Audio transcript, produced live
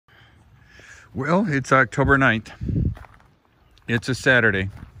Well, it's October 9th. It's a Saturday,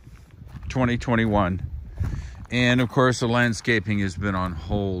 2021. And of course, the landscaping has been on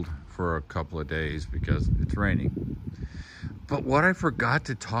hold for a couple of days because it's raining. But what I forgot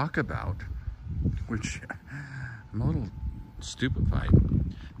to talk about, which I'm a little stupefied.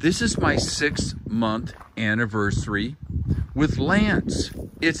 This is my 6-month anniversary with Lance.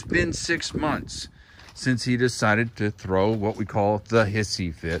 It's been 6 months since he decided to throw what we call the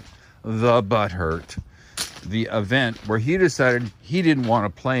hissy fit, the butt hurt, the event where he decided he didn't want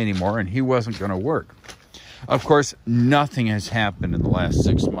to play anymore and he wasn't going to work. Of course, nothing has happened in the last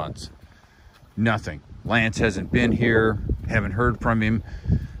 6 months. Nothing. Lance hasn't been here, haven't heard from him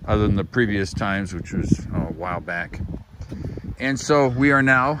other than the previous times, which was a while back. And so we are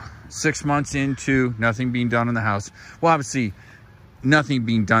now 6 months into nothing being done in the house. Well, obviously, nothing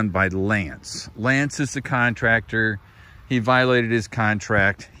being done by Lance. Lance is the contractor. He violated his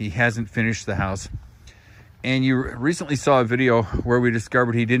contract. He hasn't finished the house. And you recently saw a video where we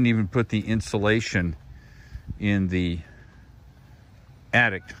discovered he didn't even put the insulation in the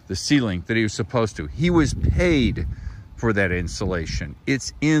attic, the ceiling, that he was supposed to. He was paid for that insulation.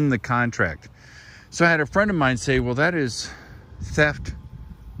 It's in the contract. So I had a friend of mine say, well, that is theft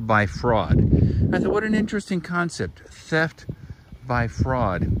by fraud. I thought, what an interesting concept, theft by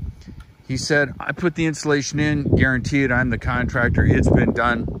fraud. He said, I put the insulation in, guarantee it, I'm the contractor, it's been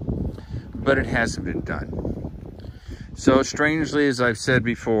done, but it hasn't been done. So strangely, as I've said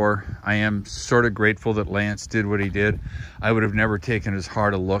before, I am sort of grateful that Lance did what he did. I would have never taken as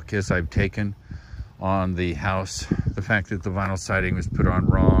hard a look as I've taken on the house. The fact that the vinyl siding was put on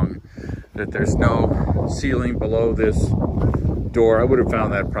wrong, that there's no ceiling below this door. I would have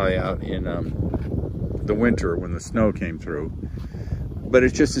found that probably out in the winter when the snow came through. But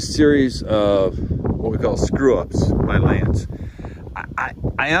it's just a series of what we call screw-ups by Lance.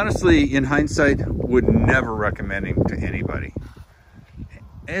 I honestly, in hindsight, would never recommend him to anybody.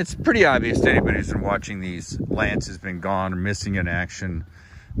 It's pretty obvious to anybody who's been watching these Lance has been gone or missing in action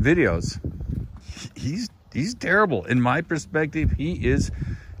videos. He's terrible. In my perspective, he is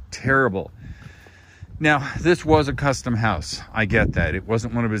terrible. Now, this was a custom house. I get that. It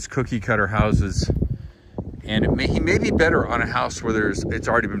wasn't one of his cookie cutter houses. And he may be better on a house where it's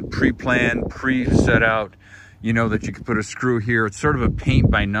already been pre-planned, pre-set out, you know, that you could put a screw here. It's sort of a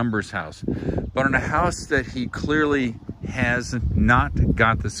paint by numbers house. But on a house that he clearly has not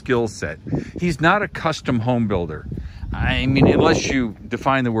got the skill set. He's not a custom home builder. I mean, unless you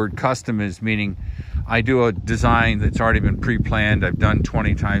define the word custom as meaning I do a design that's already been pre-planned, I've done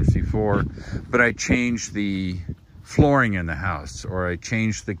 20 times before, but I changed the flooring in the house or I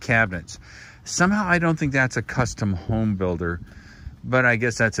changed the cabinets. Somehow I don't think that's a custom home builder, but I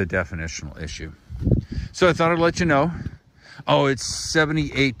guess that's a definitional issue. So I thought I'd let you know. Oh, it's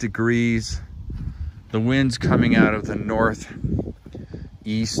 78 degrees. The wind's coming out of the northeast.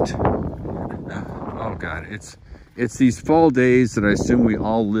 Oh God, it's these fall days that I assume we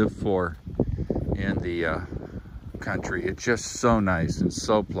all live for in the country. It's just so nice and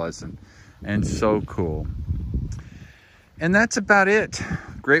so pleasant and so cool. And that's about it.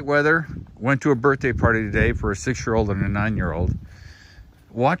 Great weather. Went to a birthday party today for a 6-year-old and a 9-year-old.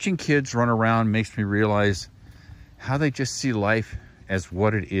 Watching kids run around makes me realize how they just see life as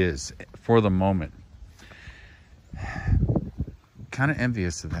what it is for the moment. Kind of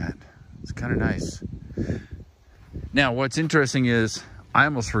envious of that. It's kind of nice. Now, what's interesting is I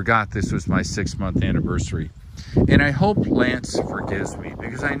almost forgot this was my 6-month anniversary. And I hope Lance forgives me,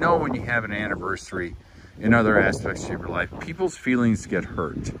 because I know when you have an anniversary in other aspects of your life, people's feelings get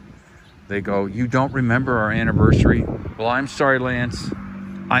hurt. They go, you don't remember our anniversary? Well, I'm sorry, Lance.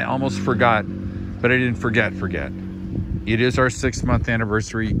 I almost forgot, but I didn't forget. It is our 6-month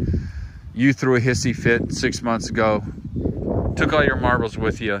anniversary. You threw a hissy fit 6 months ago, took all your marbles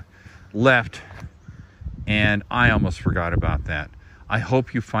with you, left, and I almost forgot about that. I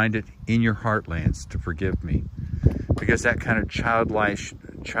hope you find it in your heart, Lance, to forgive me, because that kind of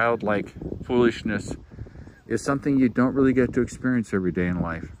childlike foolishness is something you don't really get to experience every day in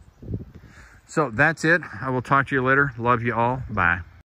life. So that's it. I will talk to you later. Love you all. Bye.